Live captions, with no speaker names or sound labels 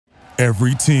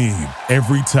Every team,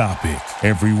 every topic,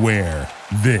 everywhere.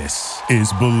 This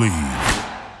is Believe.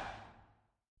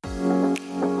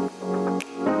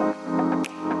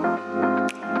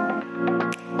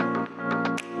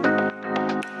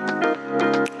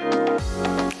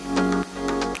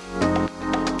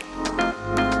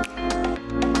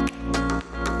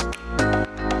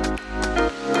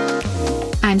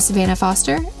 I'm Savannah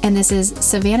Foster, and this is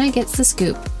Savannah Gets the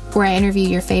Scoop, where I interview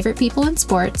your favorite people in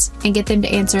sports and get them to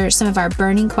answer some of our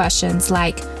burning questions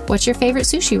like, what's your favorite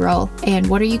sushi roll? And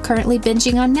what are you currently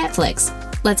binging on Netflix?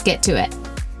 Let's get to it.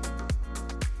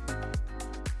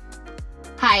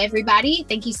 Hi, everybody.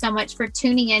 Thank you so much for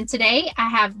tuning in today. I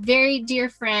have very dear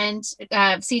friend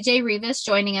CJ Rivas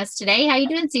joining us today. How you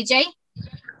doing, CJ?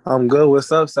 I'm good.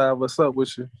 What's up, Sav? What's up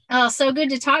with you? Oh, so good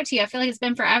to talk to you. I feel like it's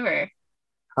been forever.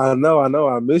 I know.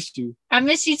 I missed you. I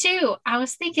missed you too. I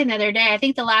was thinking the other day, I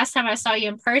think the last time I saw you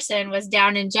in person was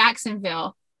down in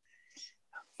Jacksonville.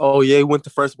 Oh, yeah. We went to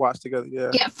First Watch together.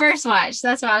 Yeah, First Watch.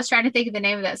 That's what I was trying to think of the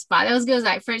name of that spot. That was good. It was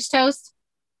like French toast.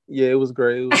 Yeah, it was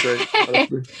great.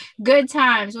 Good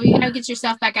times. Well, you got to get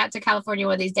yourself back out to California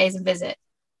one of these days and visit.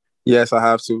 Yes, I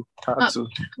have to.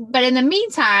 But in the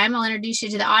meantime, I'll introduce you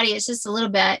to the audience just a little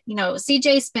bit. You know,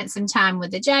 CJ spent some time with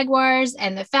the Jaguars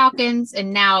and the Falcons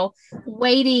and now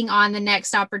waiting on the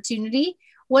next opportunity.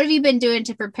 What have you been doing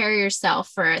to prepare yourself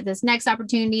for this next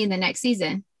opportunity in the next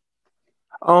season?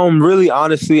 Really,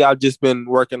 honestly, I've just been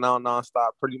working out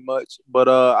nonstop pretty much. But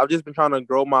I've just been trying to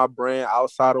grow my brand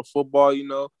outside of football,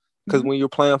 because when you're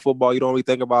playing football, you don't really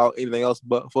think about anything else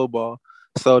but football.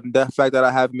 So the fact that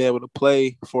I haven't been able to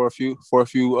play for a few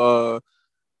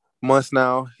months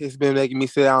now, it's been making me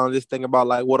sit down and just think about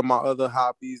like what are my other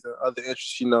hobbies and other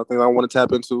interests, things I want to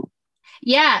tap into.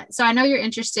 Yeah. So I know you're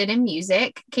interested in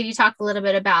music. Can you talk a little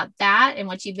bit about that and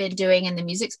what you've been doing in the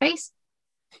music space?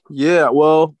 Yeah,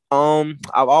 well, I've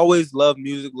always loved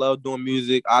music, loved doing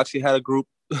music. I actually had a group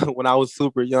when I was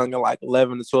super young, at like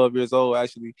 11 to 12 years old,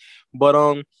 actually. But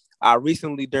I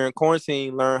recently during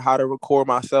quarantine learned how to record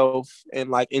myself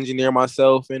and like engineer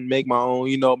myself and make my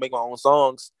own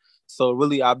songs. So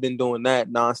really, I've been doing that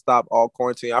nonstop all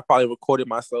quarantine. I probably recorded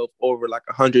myself over like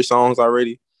 100 songs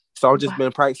already. So I've just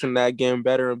been practicing that, getting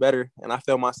better and better. And I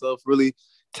feel myself really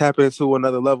tapping into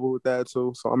another level with that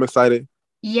too. So I'm excited.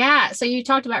 Yeah. So you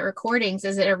talked about recordings.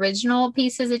 Is it original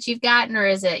pieces that you've gotten or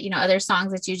is it, other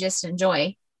songs that you just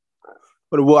enjoy?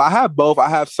 But well, I have both. I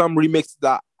have some remixes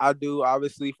that I do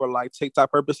obviously for like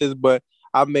TikTok purposes, but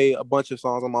I've made a bunch of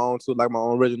songs on my own too, like my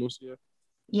own originals. Yeah.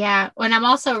 Yeah. And I'm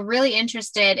also really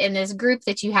interested in this group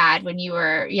that you had when you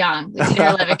were young, 10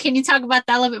 or 11. Can you talk about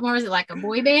that a little bit more? Was it like a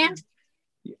boy band?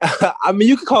 I mean,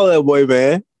 you could call it a boy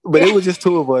band, but it was just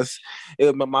two of us. It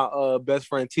was my best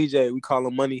friend TJ. We call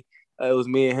him Money. It was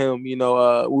me and him. We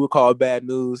were called Bad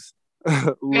News.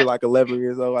 We were like 11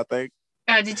 years old, I think.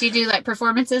 Did you do like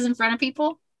performances in front of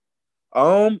people?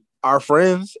 Our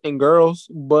friends and girls,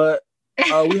 but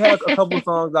we had a couple of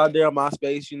songs out there on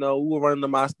MySpace. We were running the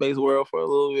MySpace world for a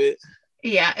little bit.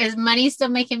 Yeah. Is Money still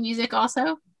making music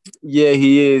also? Yeah,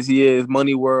 he is. He is.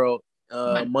 Money World.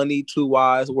 Money Too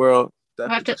Wise World.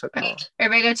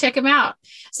 Everybody go check him out.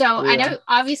 So yeah. I know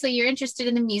obviously you're interested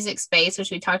in the music space,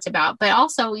 which we talked about, but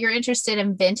also you're interested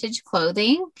in vintage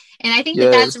clothing. And I think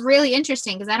that's really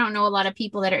interesting because I don't know a lot of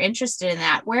people that are interested in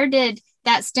that. Where did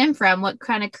that stem from? What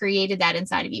kind of created that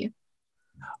inside of you?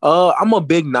 I'm a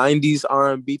big 90s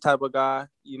R&B type of guy,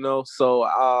 so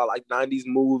like 90s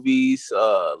movies,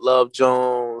 Love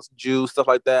Jones, Juice, stuff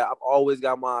like that. I've always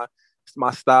got my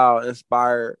style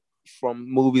inspired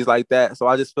from movies like that. So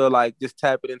I just feel like just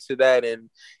tapping into that and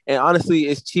honestly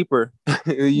it's cheaper,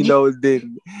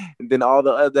 than all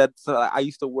the other. So I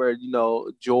used to wear,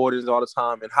 Jordans all the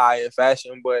time and high-end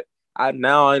fashion, but I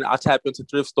tap into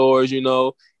thrift stores,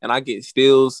 and I get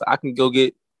steals. I can go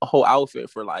get a whole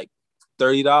outfit for like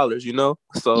 $30,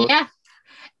 So yeah.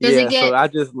 So I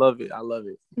just love it. I love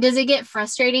it. Does it get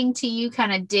frustrating to you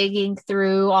kind of digging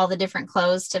through all the different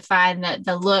clothes to find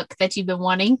the look that you've been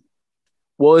wanting?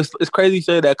 Well, it's crazy to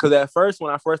say that because at first,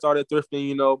 when I first started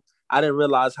thrifting, I didn't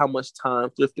realize how much time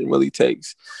thrifting really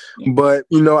takes. Yeah. But,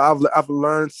 I've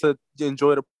learned to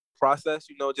enjoy the process,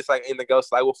 just like anything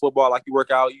else, like with football, like you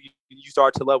work out, you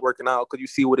start to love working out because you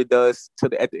see what it does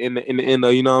at the end,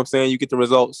 you know what I'm saying? You get the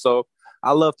results. So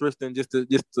I love thrifting just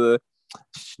to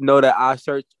know that I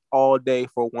searched all day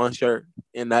for one shirt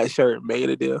and that shirt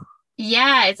made a deal.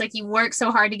 Yeah, it's like you work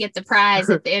so hard to get the prize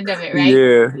at the end of it, right?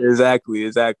 Yeah,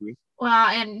 exactly. Well,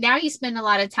 and now you spend a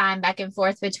lot of time back and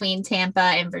forth between Tampa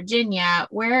and Virginia.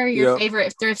 Where are your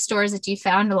favorite thrift stores that you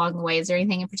found along the way? Is there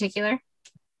anything in particular?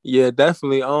 Yeah,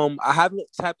 definitely. I haven't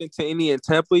tapped into any in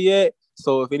Tampa yet,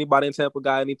 So if anybody in Tampa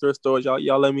got any thrift stores,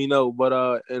 y'all let me know.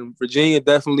 But in Virginia,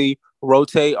 definitely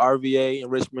Rotate RVA in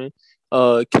Richmond.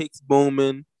 Kicks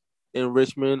Booming in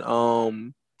Richmond.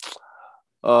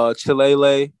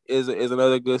 Chilele is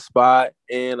another good spot,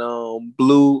 and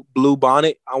Blue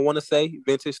Bonnet, I want to say,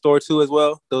 vintage store too as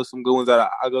well. Those are some good ones that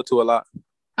I go to a lot.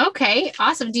 Okay,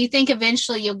 awesome. Do you think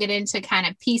eventually you'll get into kind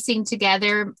of piecing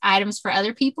together items for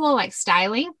other people, like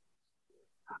styling?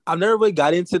 I've never really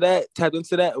tapped into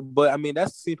that, but I mean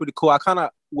that seems pretty cool. I kind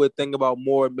of would think about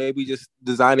more maybe just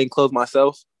designing clothes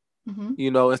myself,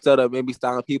 instead of maybe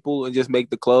styling people, and just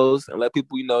make the clothes and let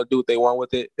people, do what they want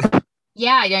with it.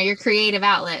 Yeah, your creative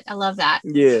outlet. I love that.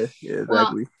 Yeah, exactly.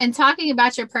 Well, and talking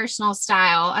about your personal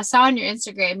style, I saw on your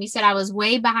Instagram, you said I was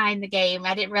way behind the game.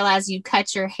 I didn't realize you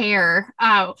cut your hair.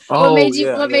 What made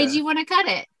you want to cut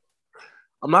it?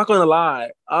 I'm not gonna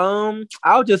lie.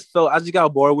 I just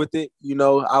got bored with it.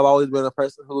 I've always been a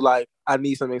person who I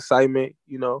need some excitement.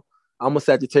 I'm a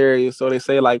Sagittarius, so they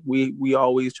say we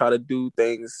always try to do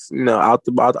things,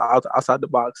 outside the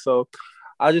box. So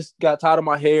I just got tired of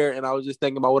my hair, and I was just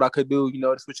thinking about what I could do,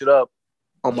 to switch it up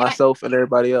on myself and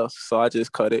everybody else. So I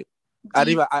just cut it. I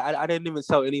didn't even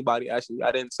tell anybody. Actually,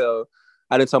 I didn't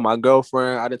tell my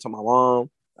girlfriend. I didn't tell my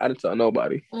mom. I didn't tell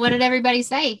nobody. What did everybody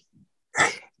say?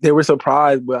 They were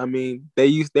surprised, but I mean,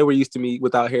 they were used to me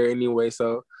without hair anyway.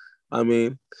 So, I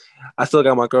mean, I still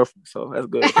got my girlfriend, so that's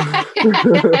good.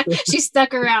 She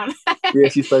stuck around. Yeah,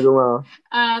 she stuck around.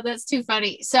 That's too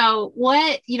funny. So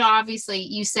what, obviously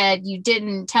you said you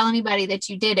didn't tell anybody that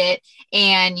you did it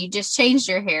and you just changed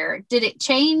your hair. Did it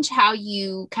change how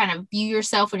you kind of view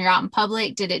yourself when you're out in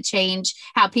public? Did it change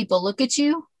how people look at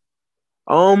you?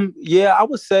 Yeah, I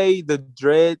would say the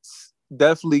dreads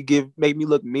definitely make me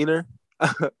look meaner,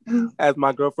 as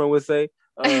my girlfriend would say.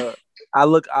 I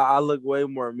look way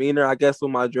more meaner, I guess,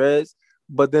 with my dreads.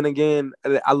 But then again,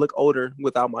 I look older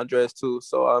without my dreads too.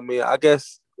 So I mean, I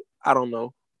guess I don't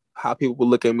know how people will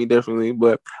look at me differently,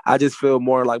 but I just feel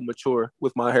more mature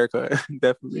with my haircut.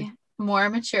 Definitely. Yeah, more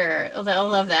mature. I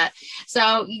love that.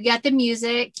 So you got the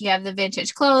music, you have the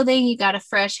vintage clothing, you got a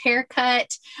fresh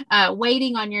haircut,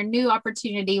 waiting on your new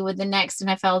opportunity with the next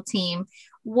NFL team.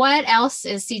 What else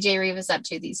is CJ Rivas up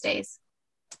to these days?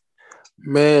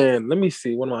 Man, let me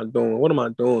see. What am I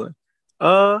doing?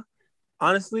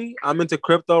 Honestly, I'm into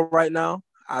crypto right now.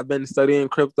 I've been studying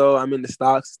crypto. I'm into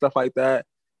stocks, stuff like that.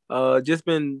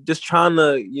 Just trying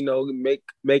to,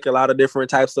 make a lot of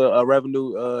different types of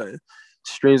revenue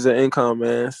streams of income,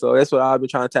 man. So that's what I've been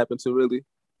trying to tap into, really.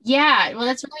 Yeah, well,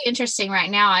 that's really interesting right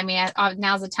now. I mean,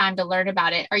 now's the time to learn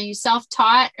about it. Are you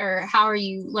self-taught, or how are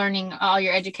you learning all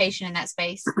your education in that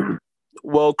space?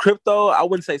 Well, crypto, I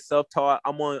wouldn't say self-taught.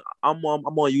 I'm on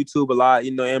YouTube a lot,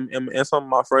 and some of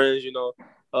my friends,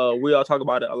 we all talk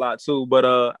about it a lot too. But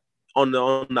on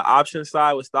the option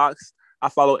side with stocks, I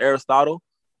follow Aristotle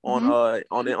on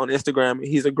Instagram.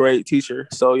 He's a great teacher.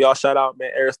 So y'all shout out,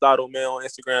 man, Aristotle, man, on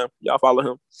Instagram. Y'all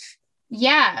follow him.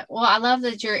 Yeah, well, I love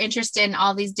that you're interested in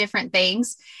all these different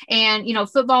things. And,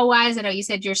 football wise, I know you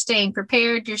said you're staying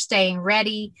prepared, you're staying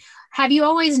ready. Have you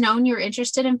always known you're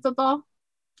interested in football?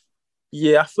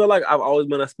 Yeah, I feel like I've always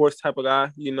been a sports type of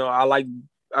guy.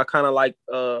 I kind of like,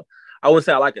 I wouldn't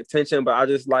say I like attention, but I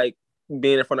just like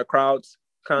being in front of crowds,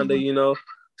 kind of,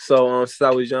 So since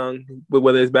I was young,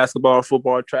 whether it's basketball, or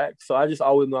football, or track. So I just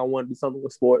always knew I wanted to do something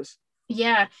with sports.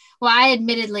 Yeah. Well, I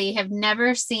admittedly have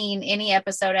never seen any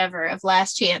episode ever of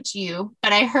Last Chance U,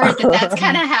 but I heard that that's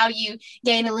kind of how you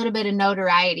gain a little bit of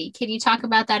notoriety. Can you talk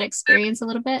about that experience a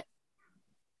little bit?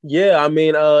 Yeah, I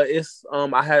mean, I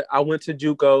went to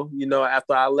JUCO.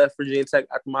 After I left Virginia Tech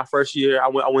after my first year, I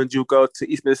went JUCO to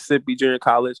East Mississippi Junior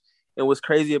College. And what's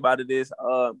crazy about it is,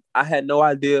 I had no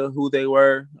idea who they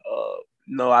were.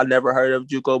 No, I never heard of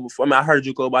JUCO before. I mean, I heard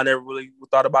JUCO, but I never really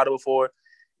thought about it before.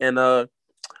 And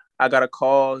I got a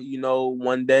call,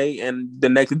 one day, and the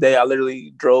next day I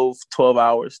literally drove 12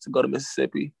 hours to go to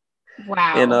Mississippi.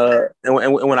 Wow. And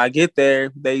when I get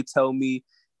there, they tell me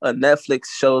a Netflix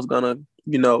show is gonna,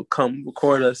 come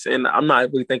record us, and I'm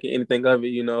not really thinking anything of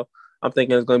it. I'm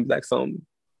thinking it's gonna be like some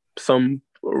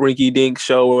rinky-dink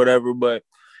show or whatever. But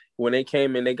when they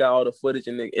came and they got all the footage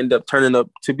and it ended up turning up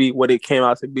to be what it came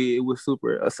out to be, it was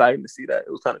super exciting to see that.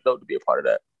 It was kind of dope to be a part of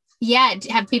that. Yeah.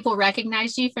 Have people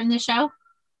recognized you from the show?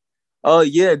 Oh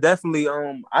yeah, definitely.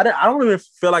 I don't even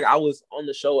feel like I was on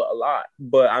the show a lot,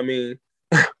 but I mean,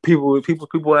 people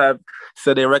have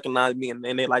said they recognize me and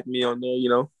they like me on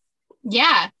there.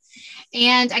 Yeah.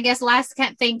 And I guess last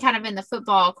thing kind of in the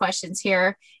football questions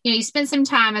here, you spent some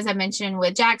time, as I mentioned,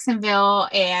 with Jacksonville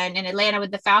and in Atlanta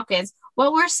with the Falcons.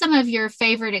 What were some of your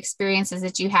favorite experiences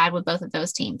that you had with both of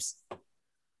those teams?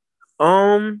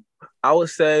 I would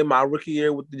say my rookie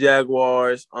year with the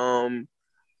Jaguars,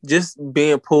 just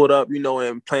being pulled up,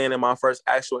 and playing in my first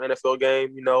actual NFL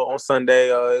game, on Sunday,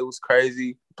 it was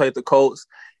crazy. Played the Colts,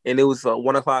 and it was a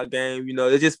 1:00 game.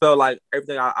 It just felt like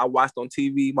everything I watched on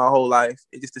TV my whole life.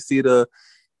 And just to see the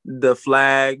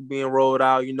flag being rolled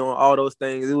out, all those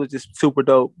things, it was just super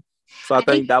dope. So I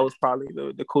think that was probably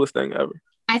the coolest thing ever.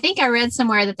 I think I read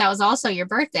somewhere that was also your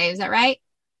birthday. Is that right?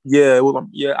 Yeah,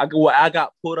 I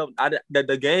got pulled up.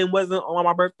 The game wasn't on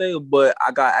my birthday, but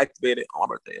I got activated on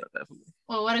my birthday, definitely.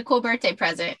 Well, what a cool birthday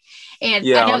present. And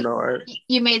yeah, I know, right?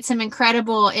 You made some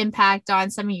incredible impact on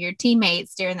some of your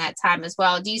teammates during that time as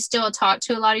well. Do you still talk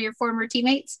to a lot of your former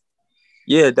teammates?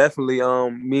 Yeah, definitely.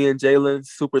 Me and Jalen,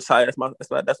 super tight.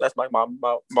 That's like my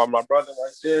brother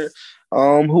right there.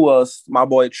 Who else? My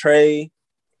boy Trey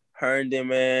Herndon,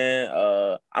 man.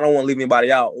 I don't want to leave anybody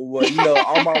out. But,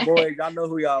 all my boys, y'all know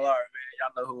who y'all are, man.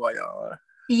 Y'all know who y'all are.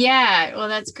 Yeah, well,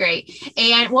 that's great.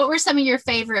 And what were some of your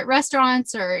favorite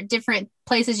restaurants or different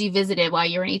places you visited while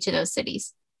you were in each of those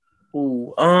cities?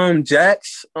 Ooh,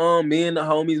 Jack's. Me and the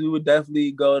homies, we would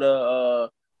definitely go to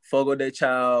Fogo de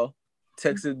Chao,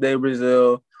 Texas de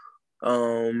Brazil.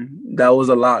 That was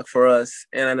a lot for us.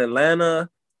 And in Atlanta,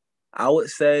 I would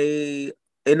say,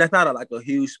 and that's not a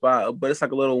huge spot, but it's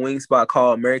like a little wing spot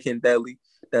called American Deli.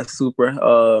 That's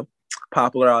super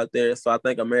popular out there. So I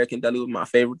think American Deli was my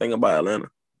favorite thing about Atlanta.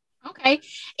 Okay.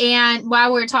 And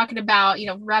while we're talking about,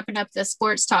 wrapping up the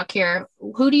sports talk here,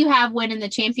 who do you have winning the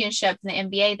championship in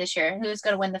the NBA this year? Who's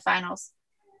going to win the finals?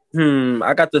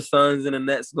 I got the Suns and the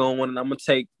Nets going, and I'm going to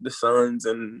take the Suns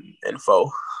and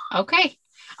 4. Okay.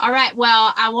 All right.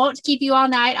 Well, I won't keep you all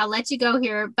night. I'll let you go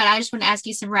here, but I just want to ask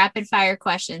you some rapid fire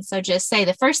questions. So just say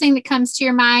the first thing that comes to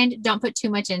your mind. Don't put too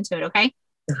much into it. Okay.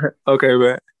 Okay,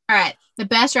 man. All right. The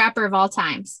best rapper of all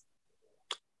times.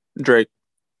 Drake.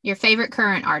 Your favorite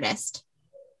current artist.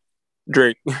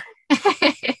 Drake.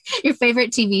 Your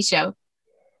favorite TV show.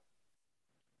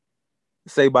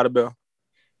 Saved by the Bell.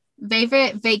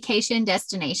 Favorite vacation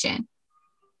destination.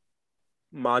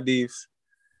 Maldives.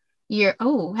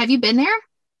 Have you been there?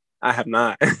 I have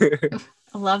not. I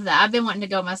love that. I've been wanting to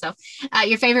go myself.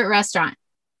 Your favorite restaurant.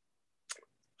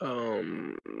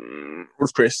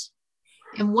 Ruth Chris.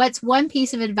 And what's one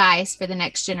piece of advice for the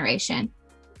next generation?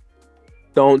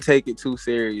 Don't take it too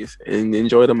serious and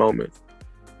enjoy the moment.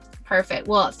 Perfect.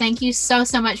 Well, thank you so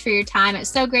much for your time. It's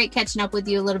so great catching up with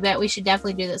you a little bit. We should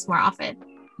definitely do this more often.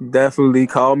 Definitely.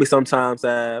 Call me sometime,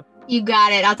 Sav. You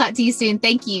got it. I'll talk to you soon.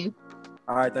 Thank you.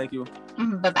 All right. Thank you.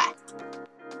 Bye-bye.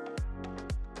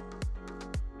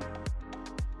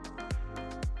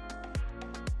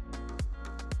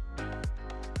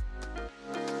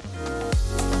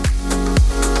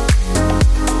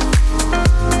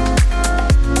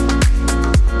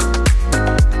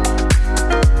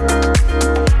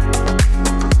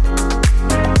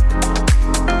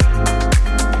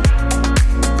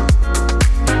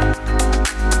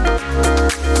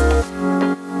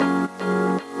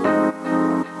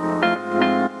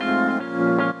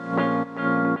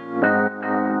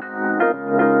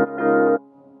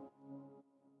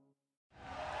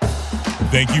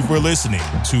 Thank you for listening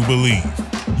to Believe.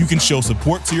 You can show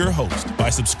support to your host by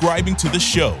subscribing to the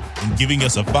show and giving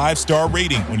us a 5-star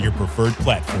rating on your preferred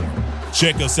platform.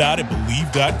 Check us out at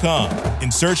Believe.com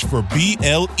and search for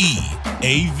BLEAV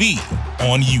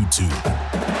on YouTube.